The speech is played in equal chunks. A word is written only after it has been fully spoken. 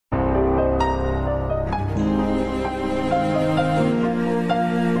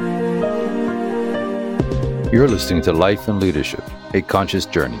You're listening to Life and Leadership, A Conscious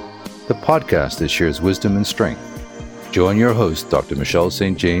Journey, the podcast that shares wisdom and strength. Join your host, Dr. Michelle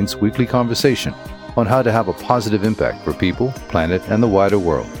St. Jane's weekly conversation on how to have a positive impact for people, planet, and the wider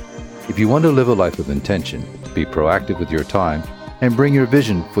world. If you want to live a life of intention, be proactive with your time, and bring your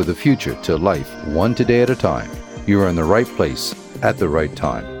vision for the future to life one today at a time, you are in the right place at the right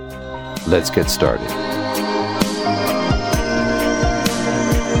time. Let's get started.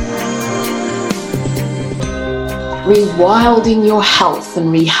 Rewilding your health and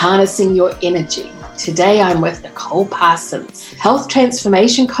reharnessing your energy. Today I'm with Nicole Parsons, health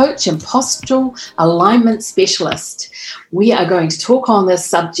transformation coach and postural alignment specialist. We are going to talk on this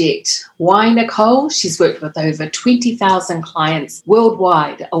subject. Why Nicole? She's worked with over 20,000 clients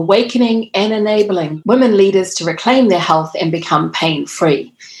worldwide, awakening and enabling women leaders to reclaim their health and become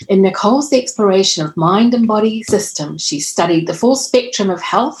pain-free. In Nicole's exploration of mind and body systems, she studied the full spectrum of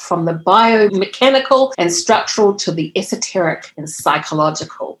health from the biomechanical and structural to the esoteric and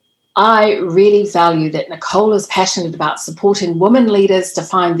psychological. I really value that Nicole is passionate about supporting women leaders to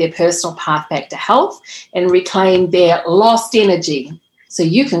find their personal path back to health and reclaim their lost energy so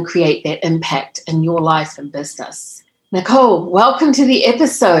you can create that impact in your life and business. Nicole, welcome to the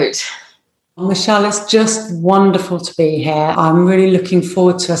episode. Michelle, it's just wonderful to be here. I'm really looking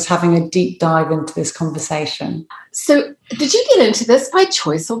forward to us having a deep dive into this conversation. So, did you get into this by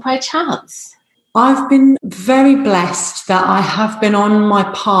choice or by chance? I've been very blessed that I have been on my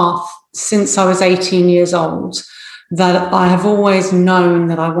path since I was 18 years old, that I have always known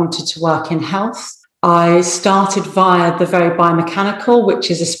that I wanted to work in health. I started via the very biomechanical, which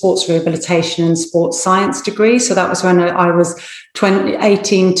is a sports rehabilitation and sports science degree. So that was when I was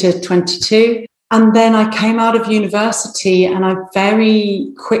 18 to 22. And then I came out of university and I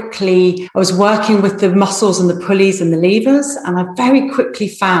was working with the muscles and the pulleys and the levers. And I very quickly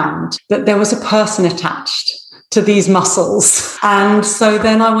found that there was a person attached to these muscles. And so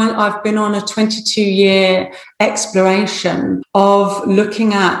then I've been on a 22-year exploration of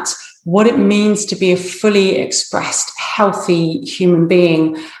looking at what it means to be a fully expressed, healthy human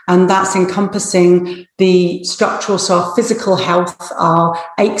being. And that's encompassing the structural, so our physical health, our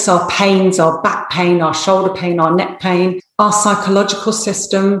aches, our pains, our back pain, our shoulder pain, our neck pain, our psychological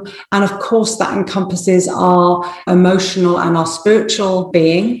system. And of course, that encompasses our emotional and our spiritual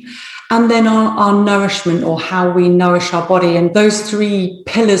being. And then our nourishment, or how we nourish our body. And those three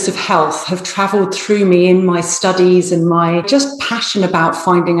pillars of health have traveled through me in my studies and my just passion about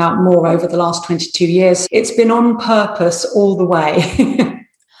finding out more over the last 22 years. It's been on purpose all the way.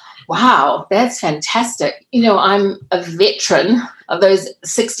 Wow, that's fantastic. You know, I'm a veteran of those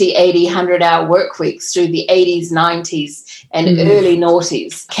 60, 80, 100-hour work weeks through the 80s, 90s and early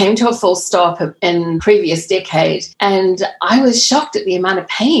noughties. Came to a full stop in previous decade, and I was shocked at the amount of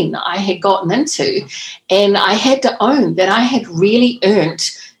pain I had gotten into. And I had to own that I had really earned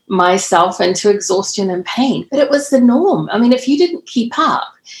myself into exhaustion and pain. But it was the norm. I mean, if you didn't keep up,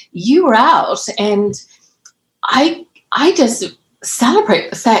 you were out. And I just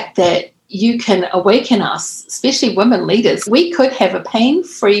celebrate the fact that you can awaken us, especially women leaders. We could have a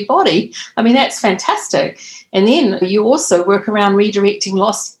pain-free body. I mean, that's fantastic. And then you also work around redirecting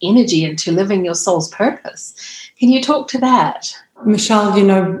lost energy into living your soul's purpose. Can you talk to that? Michelle, you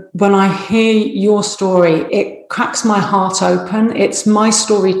know, when I hear your story, it cracks my heart open. It's my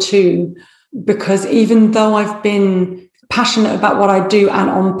story too, because even though I've been passionate about what I do and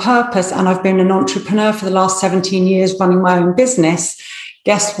on purpose, and I've been an entrepreneur for the last 17 years running my own business,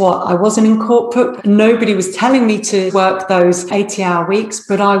 guess what? I wasn't in corporate. Nobody was telling me to work those 80-hour weeks,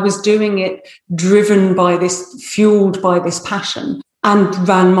 but I was doing it driven by this, fueled by this passion, and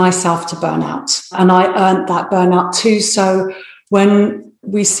ran myself to burnout. And I earned that burnout too. So when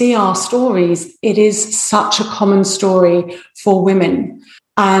we see our stories, it is such a common story for women.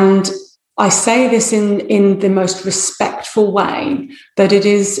 And I say this in the most respectful way, that it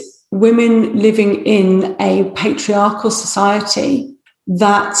is women living in a patriarchal society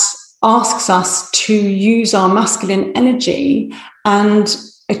that asks us to use our masculine energy and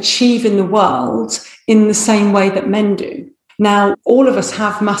achieve in the world in the same way that men do. Now, all of us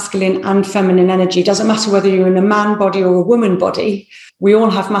have masculine and feminine energy. It doesn't matter whether you're in a man body or a woman body. We all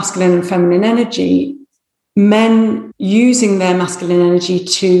have masculine and feminine energy. Men using their masculine energy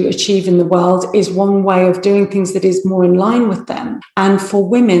to achieve in the world is one way of doing things that is more in line with them. And for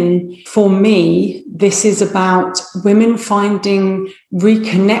women, for me, this is about women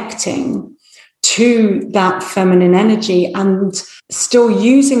reconnecting to that feminine energy and still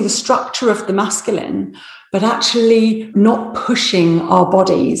using the structure of the masculine, but actually not pushing our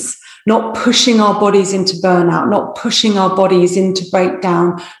bodies not pushing our bodies into burnout, not pushing our bodies into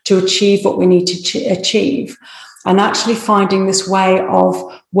breakdown to achieve what we need to achieve. And actually finding this way of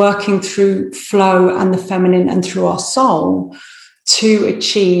working through flow and the feminine and through our soul to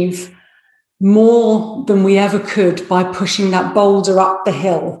achieve more than we ever could by pushing that boulder up the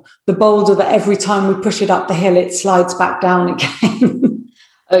hill, the boulder that every time we push it up the hill, it slides back down again.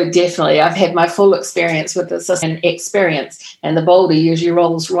 Oh, definitely. I've had my full experience with this and the boulder usually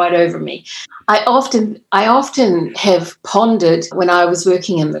rolls right over me. I often have pondered when I was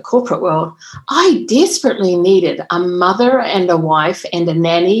working in the corporate world, I desperately needed a mother and a wife and a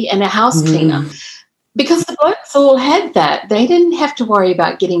nanny and a house cleaner. Because the blokes all had that. They didn't have to worry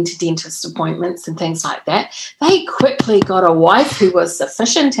about getting to dentist appointments and things like that. They quickly got a wife who was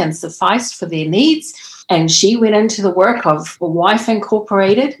sufficient and sufficed for their needs, and she went into the work of a Wife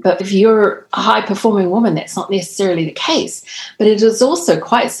Incorporated. But if you're a high-performing woman, that's not necessarily the case. But it is also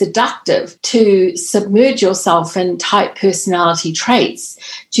quite seductive to submerge yourself in type personality traits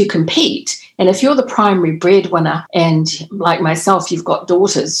to compete. And if you're the primary breadwinner and, like myself, you've got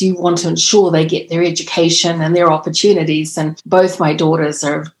daughters, you want to ensure they get their education and their opportunities. And both my daughters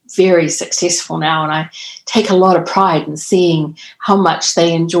are very successful now, and I take a lot of pride in seeing how much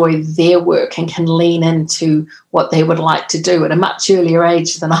they enjoy their work and can lean into what they would like to do at a much earlier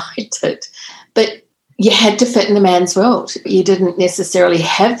age than I did. But you had to fit in the man's world. You didn't necessarily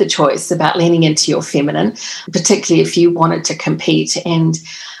have the choice about leaning into your feminine, particularly if you wanted to compete. And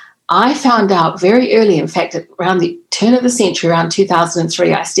I found out very early, in fact, around the turn of the century, around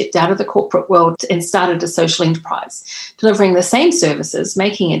 2003, I stepped out of the corporate world and started a social enterprise, delivering the same services,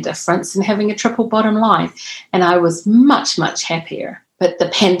 making a difference and having a triple bottom line. And I was much, much happier. But the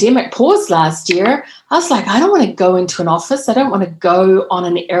pandemic paused last year. I was like, I don't want to go into an office. I don't want to go on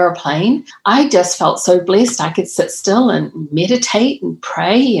an airplane. I just felt so blessed. I could sit still and meditate and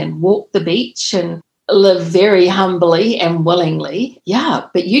pray and walk the beach and live very humbly and willingly. Yeah,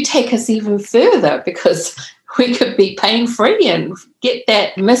 but you take us even further because we could be pain-free and get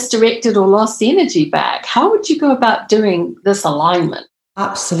that misdirected or lost energy back. How would you go about doing this alignment?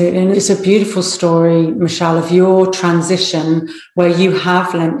 Absolutely. And it's a beautiful story, Michelle, of your transition where you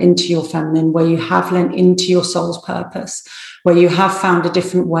have lent into your feminine, where you have lent into your soul's purpose, where you have found a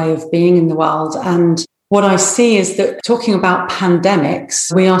different way of being in the world. And what I see is that talking about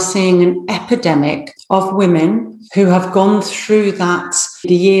pandemics, we are seeing an epidemic of women who have gone through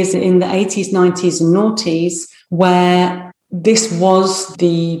the years in the 80s, 90s and noughties, where this was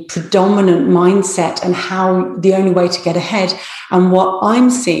the predominant mindset and how the only way to get ahead. And what I'm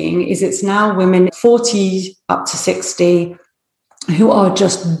seeing is it's now women 40 up to 60 who are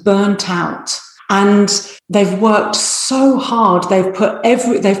just burnt out. And they've worked so hard. They've put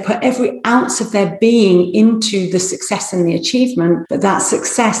every ounce of their being into the success and the achievement. But that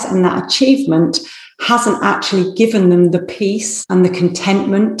success and that achievement hasn't actually given them the peace and the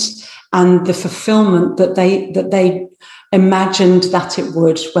contentment and the fulfillment that they imagined that it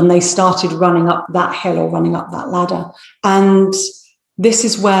would when they started running up that hill or running up that ladder. And this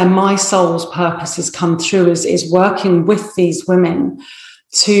is where my soul's purpose has come through, is working with these women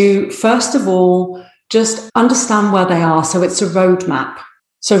to, first of all, just understand where they are. So it's a roadmap.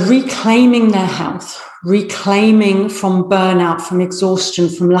 So reclaiming their health, reclaiming from burnout, from exhaustion,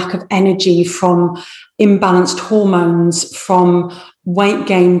 from lack of energy, from imbalanced hormones, from weight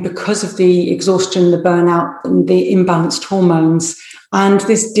gain because of the exhaustion, the burnout, and the imbalanced hormones, and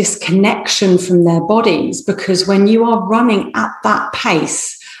this disconnection from their bodies. Because when you are running at that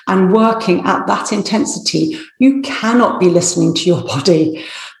pace and working at that intensity, you cannot be listening to your body,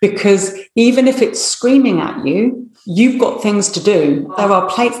 because even if it's screaming at you, you've got things to do. There are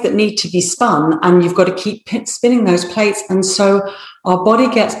plates that need to be spun and you've got to keep spinning those plates. And so our body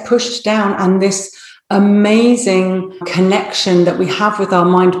gets pushed down, and this amazing connection that we have with our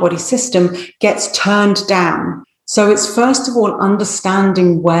mind-body system gets turned down. So it's first of all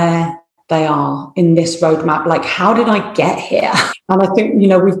understanding where they are in this roadmap. Like, how did I get here? And I think,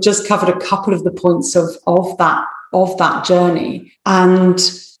 we've just covered a couple of the points of that journey. And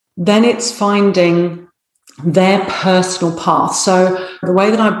then it's finding their personal path. So the way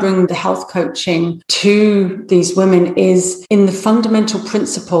that I bring the health coaching to these women is in the fundamental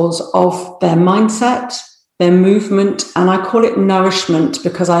principles of their mindset, their movement, and I call it nourishment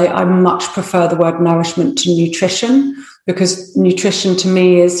because I much prefer the word nourishment to nutrition, because nutrition to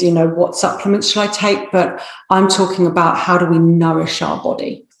me is, what supplements should I take? But I'm talking about how do we nourish our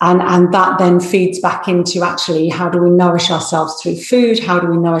body? And that then feeds back into actually how do we nourish ourselves through food? How do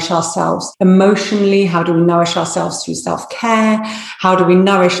we nourish ourselves emotionally? How do we nourish ourselves through self-care? How do we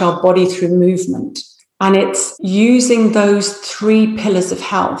nourish our body through movement? And it's using those 3 pillars of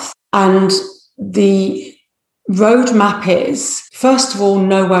health. And the roadmap is, first of all,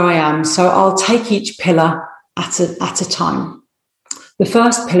 know where I am. So I'll take each pillar at a time. The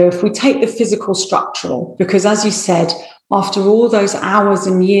first pillar, if we take the physical structural, because as you said, after all those hours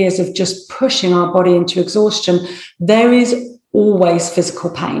and years of just pushing our body into exhaustion, there is always physical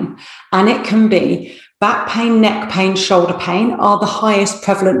pain. And it can be back pain, neck pain, shoulder pain are the highest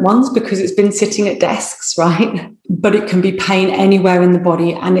prevalent ones because it's been sitting at desks, right? But it can be pain anywhere in the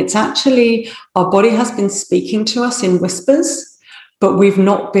body. And it's actually, our body has been speaking to us in whispers, but we've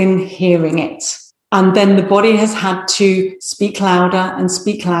not been hearing it. And then the body has had to speak louder, and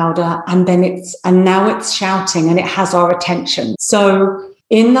now it's shouting and it has our attention. So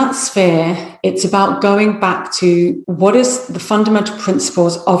in that sphere, it's about going back to what is the fundamental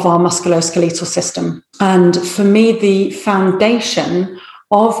principles of our musculoskeletal system. And for me, the foundation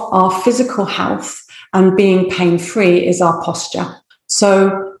of our physical health and being pain-free is our posture.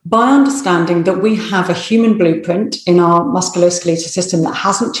 So by understanding that we have a human blueprint in our musculoskeletal system that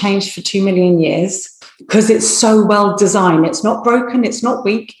hasn't changed for 2 million years, because it's so well designed, it's not broken, it's not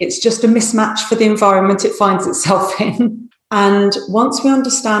weak, it's just a mismatch for the environment it finds itself in. And once we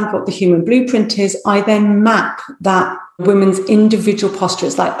understand what the human blueprint is, I then map that women's individual posture.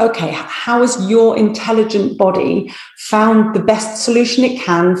 It's like, okay, how has your intelligent body found the best solution it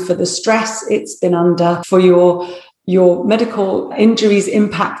can for the stress it's been under, for your medical injuries,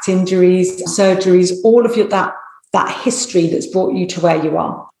 impact injuries, surgeries, all of that history that's brought you to where you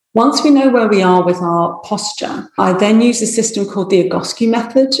are. Once we know where we are with our posture, I then use a system called the Egoscue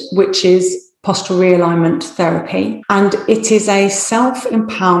method, which is postural realignment therapy. And it is a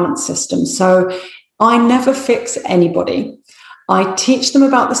self-empowerment system. So I never fix anybody. I teach them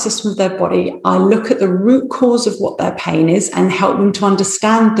about the system of their body. I look at the root cause of what their pain is and help them to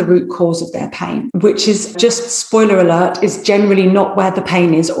understand the root cause of their pain, which is, just spoiler alert, is generally not where the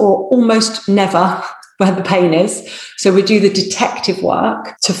pain is, or almost never where the pain is. So we do the detective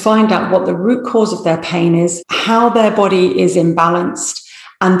work to find out what the root cause of their pain is, how their body is imbalanced.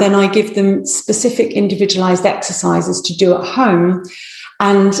 And then I give them specific individualized exercises to do at home.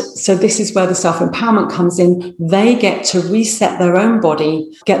 And so this is where the self-empowerment comes in. They get to reset their own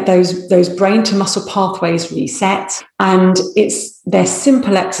body, get those brain to muscle pathways reset. And they're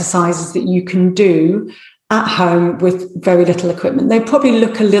simple exercises that you can do at home with very little equipment. They probably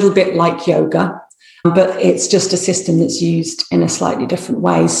look a little bit like yoga, but it's just a system that's used in a slightly different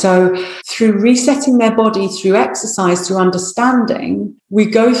way. So through resetting their body, through exercise, through understanding, we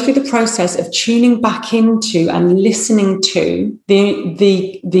go through the process of tuning back into and listening to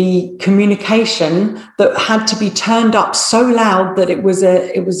the communication that had to be turned up so loud that it was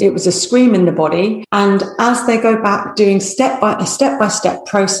a scream in the body. And as they go back doing a step-by-step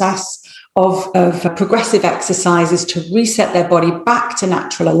process of progressive exercises to reset their body back to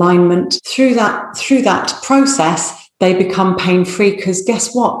natural alignment. Through that process, they become pain-free, because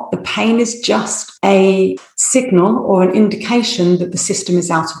guess what? The pain is just a signal or an indication that the system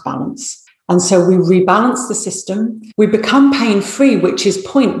is out of balance. And so we rebalance the system. We become pain-free, which is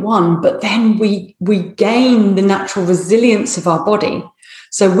point one, but then we gain the natural resilience of our body.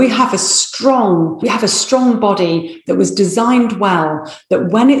 So we have a strong body that was designed well, that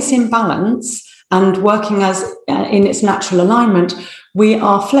when it's in balance and working as in its natural alignment, we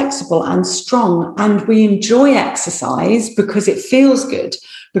are flexible and strong, and we enjoy exercise because it feels good.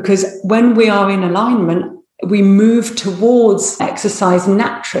 Because when we are in alignment, we move towards exercise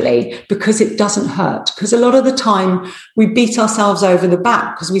naturally because it doesn't hurt. Because a lot of the time we beat ourselves over the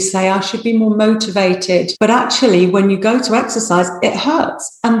back because we say, I should be more motivated. But actually, when you go to exercise, it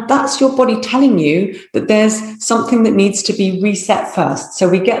hurts. And that's your body telling you that there's something that needs to be reset first. So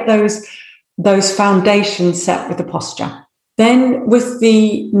we get those foundations set with the posture. Then with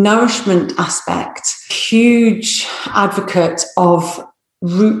the nourishment aspect, huge advocate of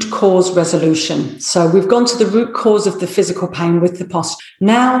root cause resolution. So we've gone to the root cause of the physical pain with the posture.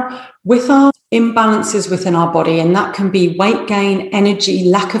 Now, with our imbalances within our body, and that can be weight gain, energy,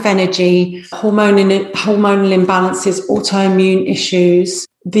 lack of energy, hormonal imbalances, autoimmune issues,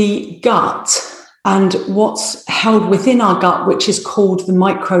 the gut and what's held within our gut, which is called the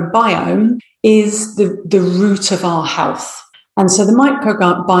microbiome, is the root of our health. And so the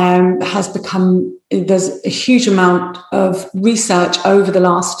microbiome has become, there's a huge amount of research over the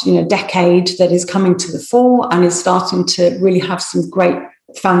last decade that is coming to the fore and is starting to really have some great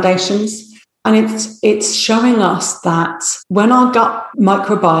foundations. And it's showing us that when our gut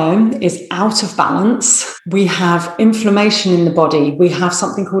microbiome is out of balance, we have inflammation in the body. We have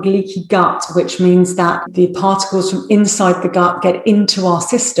something called leaky gut, which means that the particles from inside the gut get into our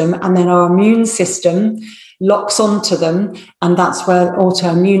system, and then our immune system locks onto them. And that's where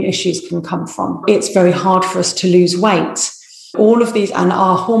autoimmune issues can come from. It's very hard for us to lose weight. All of these, and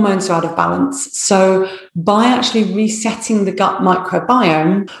our hormones are out of balance. So by actually resetting the gut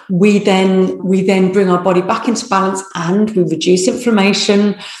microbiome, we then bring our body back into balance, and we reduce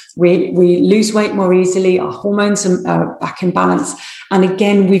inflammation. We lose weight more easily. Our hormones are back in balance. And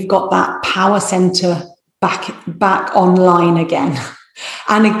again, we've got that power center back online again.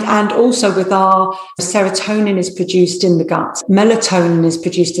 And also with our serotonin is produced in the gut, melatonin is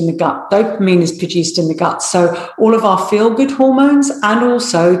produced in the gut, dopamine is produced in the gut. So all of our feel-good hormones, and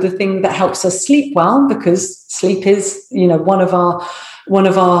also the thing that helps us sleep well, because sleep is, one of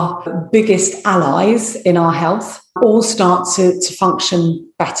our biggest allies in our health, all start to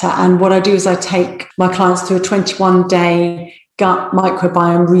function better. And what I do is I take my clients through a 21-day gut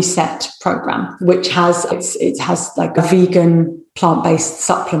microbiome reset program, which has like a vegan plant-based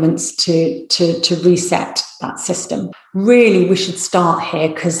supplements to reset that system. Really, we should start here,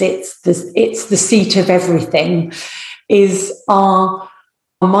 because it's the seat of everything, is our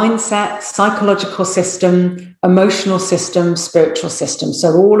mindset, psychological system, emotional system, spiritual system.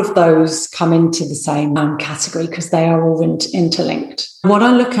 So all of those come into the same category, because they are all interlinked. What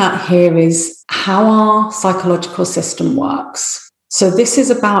I look at here is how our psychological system works. So this is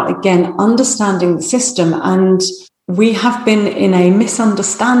about, again, understanding the system. And we have been in a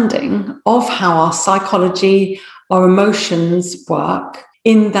misunderstanding of how our psychology, our emotions work,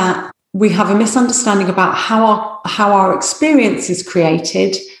 in that we have a misunderstanding about how our experience is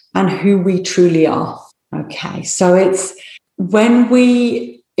created and who we truly are. Okay, so it's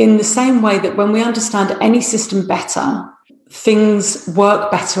in the same way that when we understand any system better, things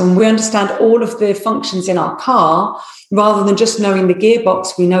work better, and we understand all of the functions in our car, rather than just knowing the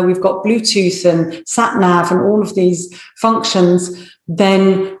gearbox, we know we've got Bluetooth and sat-nav and all of these functions,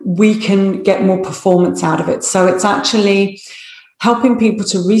 then we can get more performance out of it. So it's actually helping people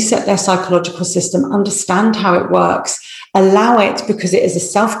to reset their psychological system, understand how it works, allow it, because it is a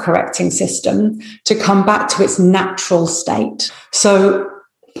self-correcting system, to come back to its natural state. So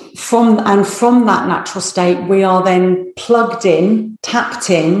from that natural state, we are then plugged in, tapped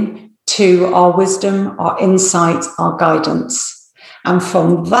in to our wisdom, our insight, our guidance. And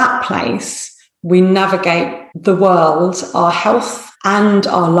from that place, we navigate the world, our health and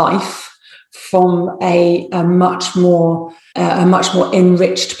our life, from a much more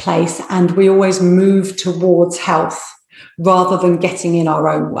enriched place. And we always move towards health rather than getting in our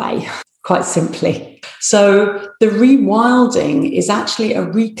own way, quite simply. So the rewilding is actually a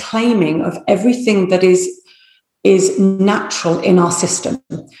reclaiming of everything that is natural in our system.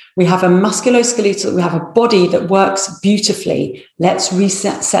 We have a musculoskeletal, we have a body that works beautifully. Let's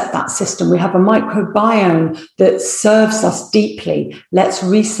reset that system. We have a microbiome that serves us deeply. Let's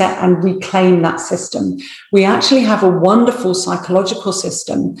reset and reclaim that system. We actually have a wonderful psychological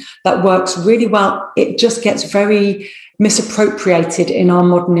system that works really well. It just gets very misappropriated in our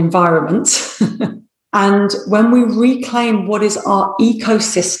modern environment. And when we reclaim what is our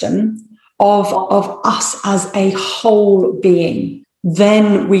ecosystem of us as a whole being,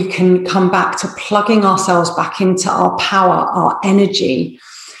 then we can come back to plugging ourselves back into our power, our energy.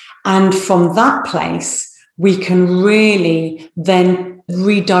 And from that place, we can really then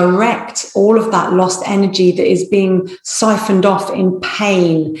redirect all of that lost energy that is being siphoned off in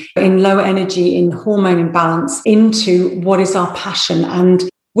pain, in low energy, in hormone imbalance, into what is our passion. And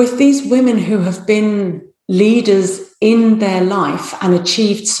with these women who have been leaders in their life and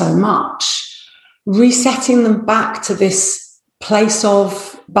achieved so much, resetting them back to this place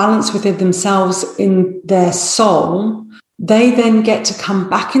of balance within themselves, in their soul, they then get to come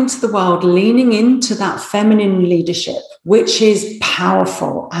back into the world leaning into that feminine leadership, which is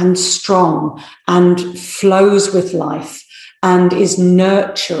powerful and strong and flows with life and is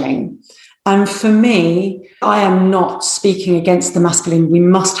nurturing. And for me, I am not speaking against the masculine. We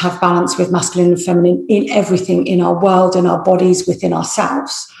must have balance with masculine and feminine in everything, in our world, in our bodies, within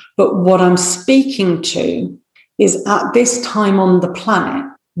ourselves. But what I'm speaking to is, at this time on the planet,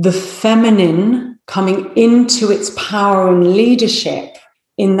 the feminine coming into its power and leadership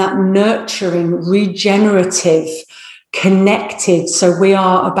in that nurturing, regenerative, connected. So we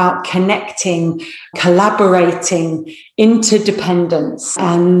are about connecting, collaborating, interdependence,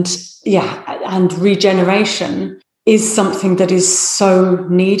 and regeneration is something that is so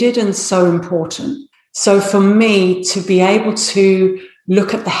needed and so important. So for me to be able to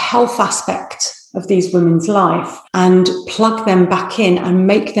look at the health aspect of these women's life and plug them back in and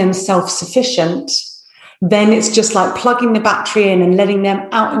make them self-sufficient, then it's just like plugging the battery in and letting them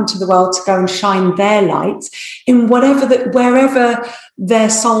out into the world to go and shine their light in wherever their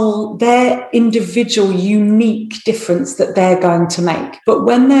soul, their individual, unique difference that they're going to make. But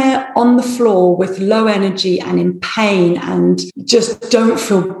when they're on the floor with low energy and in pain and just don't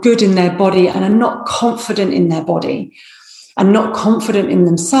feel good in their body and are not confident in their body and not confident in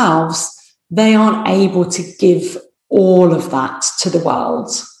themselves, they aren't able to give all of that to the world.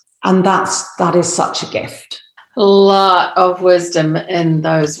 And that is such a gift. A lot of wisdom in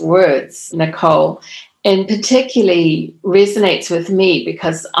those words, Nicole, and particularly resonates with me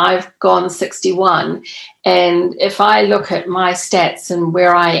because I've gone 61. And if I look at my stats and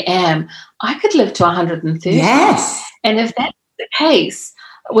where I am, I could live to 130. Yes. And if that's the case,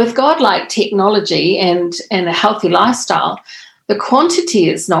 with godlike technology and a healthy lifestyle, the quantity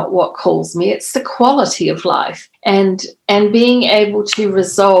is not what calls me, it's the quality of life. And being able to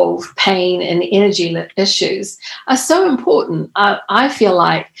resolve pain and energy issues are so important. I feel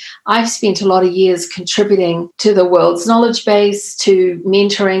like I've spent a lot of years contributing to the world's knowledge base, to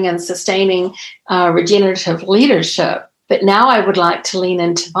mentoring and sustaining regenerative leadership. But now I would like to lean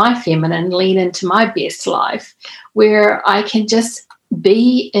into my feminine, lean into my best life, where I can just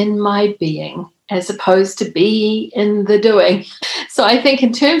be in my being, as opposed to be in the doing. So I think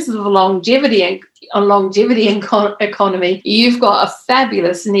in terms of the longevity economy, you've got a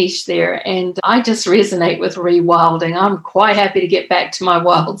fabulous niche there. And I just resonate with rewilding. I'm quite happy to get back to my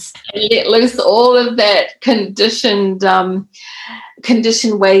wilds and let loose all of that conditioned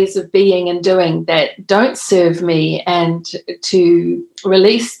ways of being and doing that don't serve me, and to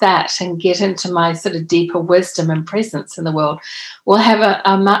release that and get into my sort of deeper wisdom and presence in the world will have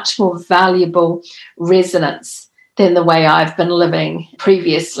a much more valuable resonance than the way I've been living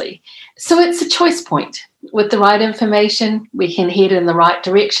previously. So it's a choice point. With the right information, we can head in the right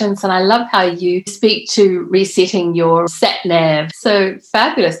directions. And I love how you speak to resetting your sat-nav. So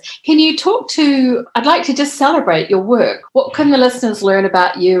fabulous. Can you I'd like to just celebrate your work. What can the listeners learn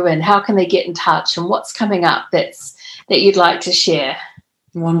about you, and how can they get in touch, and what's coming up that you'd like to share?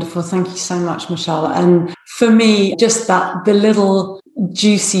 Wonderful. Thank you so much, Michelle. And for me, just the little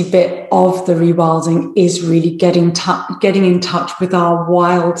juicy bit of the rewilding is really getting in touch with our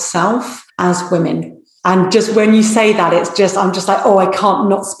wild self as women. And just when you say that, I'm just like, oh, I can't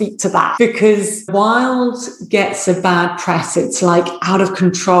not speak to that, because wild gets a bad press. It's like out of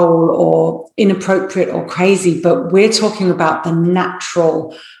control or inappropriate or crazy. But we're talking about the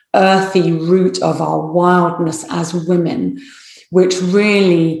natural, earthy root of our wildness as women, which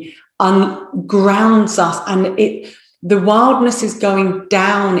really grounds us. And the wildness is going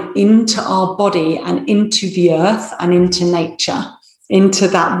down into our body and into the earth and into nature, into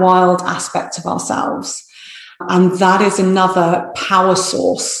that wild aspect of ourselves. And that is another power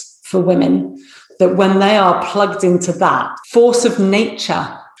source for women, that when they are plugged into that force of nature,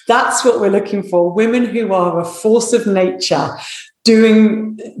 that's what we're looking for. Women who are a force of nature,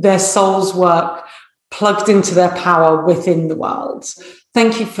 doing their soul's work, plugged into their power within the world.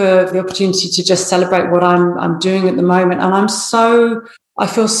 Thank you for the opportunity to just celebrate what I'm doing at the moment. And I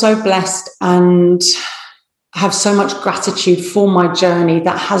feel so blessed and have so much gratitude for my journey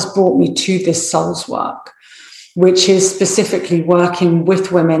that has brought me to this soul's work, which is specifically working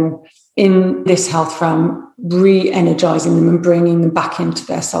with women in this health realm, re-energizing them and bringing them back into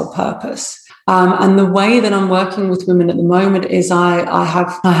their soul purpose. And the way that I'm working with women at the moment is I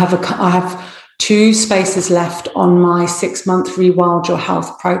have 2 spaces left on my 6-month Rewild Your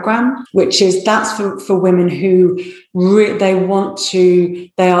Health program, that's for women who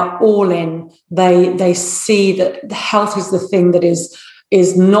they are all in. They see that the health is the thing that is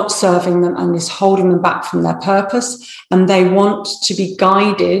not serving them and is holding them back from their purpose. And they want to be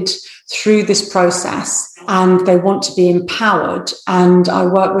guided through this process, and they want to be empowered. And I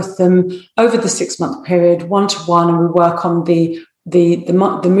work with them over the 6-month period, 1-to-1, and we work on the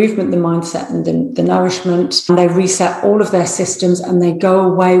movement, the mindset, and the nourishment. And they reset all of their systems, and they go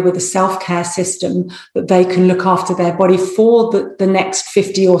away with a self-care system that they can look after their body for the next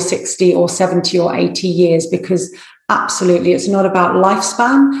 50 or 60 or 70 or 80 years, because absolutely, it's not about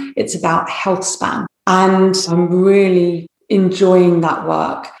lifespan, it's about health span. And I'm really enjoying that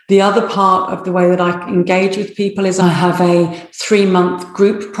work. The other part of the way that I engage with people is I have a 3-month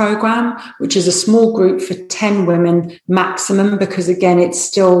group program, which is a small group for 10 women maximum, because again, it's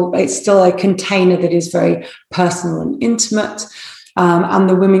still a container that is very personal and intimate. And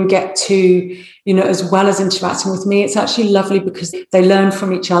the women get to, as well as interacting with me, it's actually lovely because they learn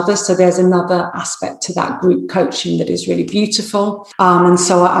from each other. So there's another aspect to that group coaching that is really beautiful. And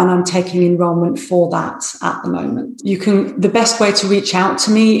I'm taking enrollment for that at the moment. The best way to reach out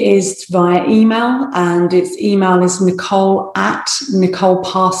to me is via email, and its email is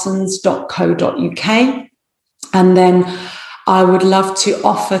nicole@nicoleparsons.co.uk. And then I would love to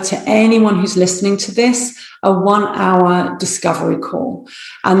offer to anyone who's listening to this a 1-hour discovery call.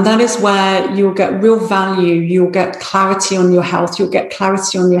 And that is where you'll get real value. You'll get clarity on your health. You'll get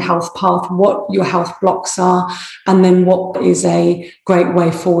clarity on your health path, what your health blocks are, and then what is a great way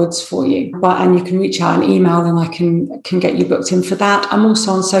forwards for you. And you can reach out an email and I can get you booked in for that. I'm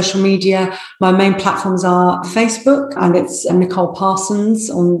also on social media. My main platforms are Facebook, and it's Nicole Parsons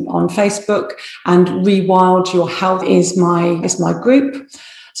on Facebook, and Rewild Your Health is my group.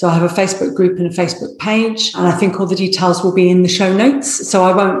 So I have a Facebook group and a Facebook page, and I think all the details will be in the show notes. So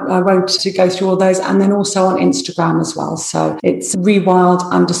I won't to go through all those. And then also on Instagram as well. So it's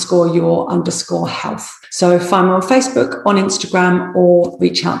rewild_your_health. So find me on Facebook, on Instagram, or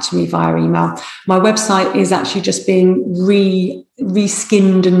reach out to me via email. My website is actually just being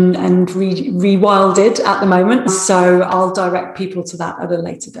reskinned and rewilded at the moment. So I'll direct people to that at a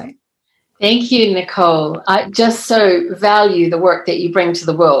later date. Thank you, Nicole. I just so value the work that you bring to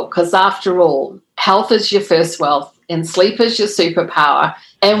the world, because after all, health is your first wealth and sleep is your superpower.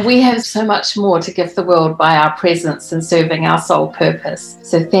 And we have so much more to give the world by our presence and serving our soul purpose.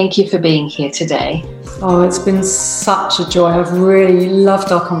 So thank you for being here today. Oh, it's been such a joy. I've really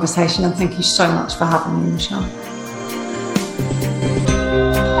loved our conversation, and thank you so much for having me, Michelle.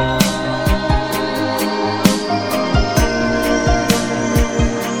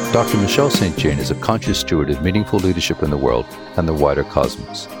 Dr. Michelle St. Jane is a conscious steward of meaningful leadership in the world and the wider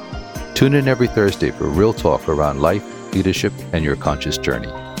cosmos. Tune in every Thursday for real talk around life, leadership, and your conscious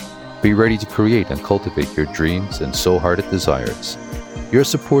journey. Be ready to create and cultivate your dreams and soul-hearted desires. Your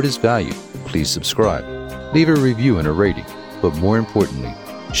support is valued. Please subscribe, leave a review and a rating, but more importantly,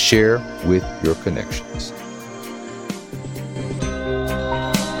 share with your connections.